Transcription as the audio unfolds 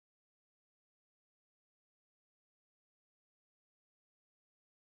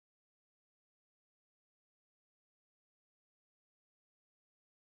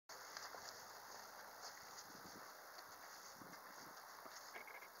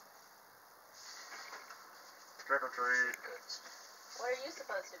trick or treat. What are you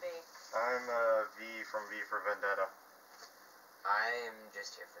supposed to be? I'm V from V for Vendetta. I'm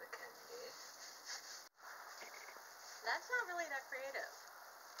just here for the candy. That's not really that creative.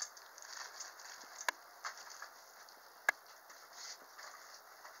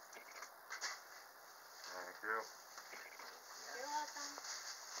 Thank you. You're welcome.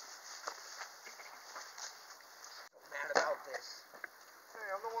 I'm mad about this.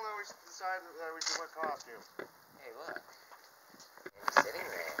 Hey, I'm the one that decided that we should wear costumes. Hey, look. It's sitting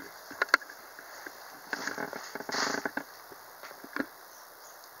there.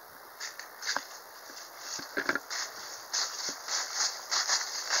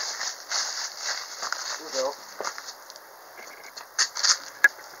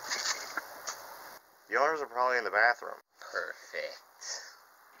 The owners are probably in the bathroom. Perfect.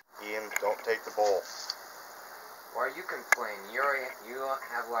 Ian, don't take the bowl. Why are you complaining? You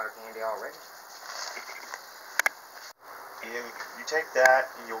have a lot of candy already. Ian, you take that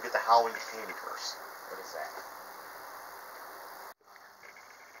and you'll get the Halloween candy curse. What is that?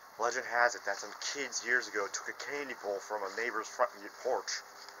 Legend has it that some kids years ago took a candy bowl from a neighbor's front porch,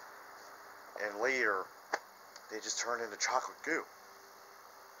 and later they just turned into chocolate goo.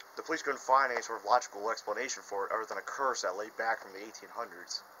 The police couldn't find any sort of logical explanation for it other than a curse that laid back from the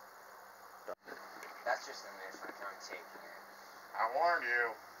 1800s. That's just a myth. I'm taking it. I warned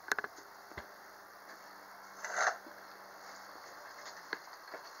you.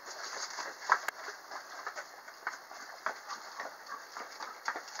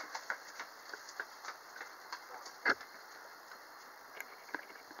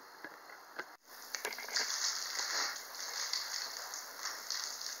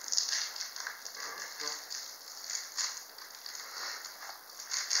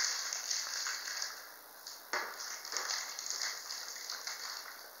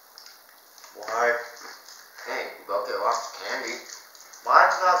 Why? Hey, you both get lots of candy.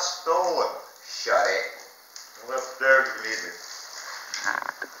 Mine's not stolen. Shut it. I'm upstairs if you need me.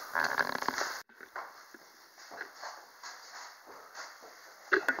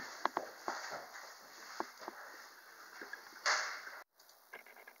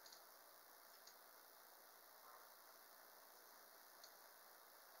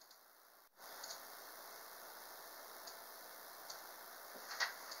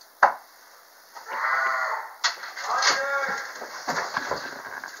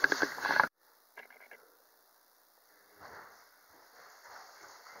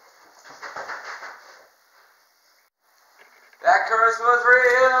 That curse was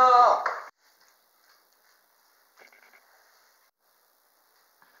real!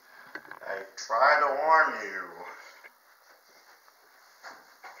 I tried to warn you.